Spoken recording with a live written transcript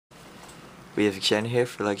We have Jen here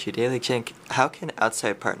for Luxury Daily. Jen, how can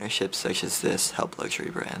outside partnerships such as this help luxury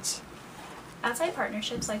brands? Outside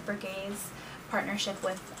partnerships like Breguet's partnership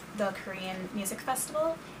with the Korean Music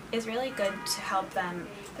Festival is really good to help them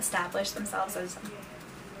establish themselves as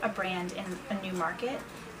a brand in a new market.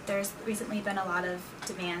 There's recently been a lot of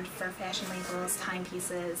demand for fashion labels,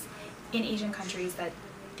 timepieces in Asian countries that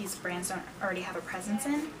these brands don't already have a presence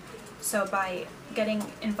in. So by getting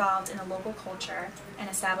involved in a local culture and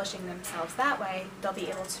establishing themselves that way, they'll be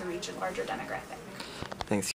able to reach a larger demographic. Thanks.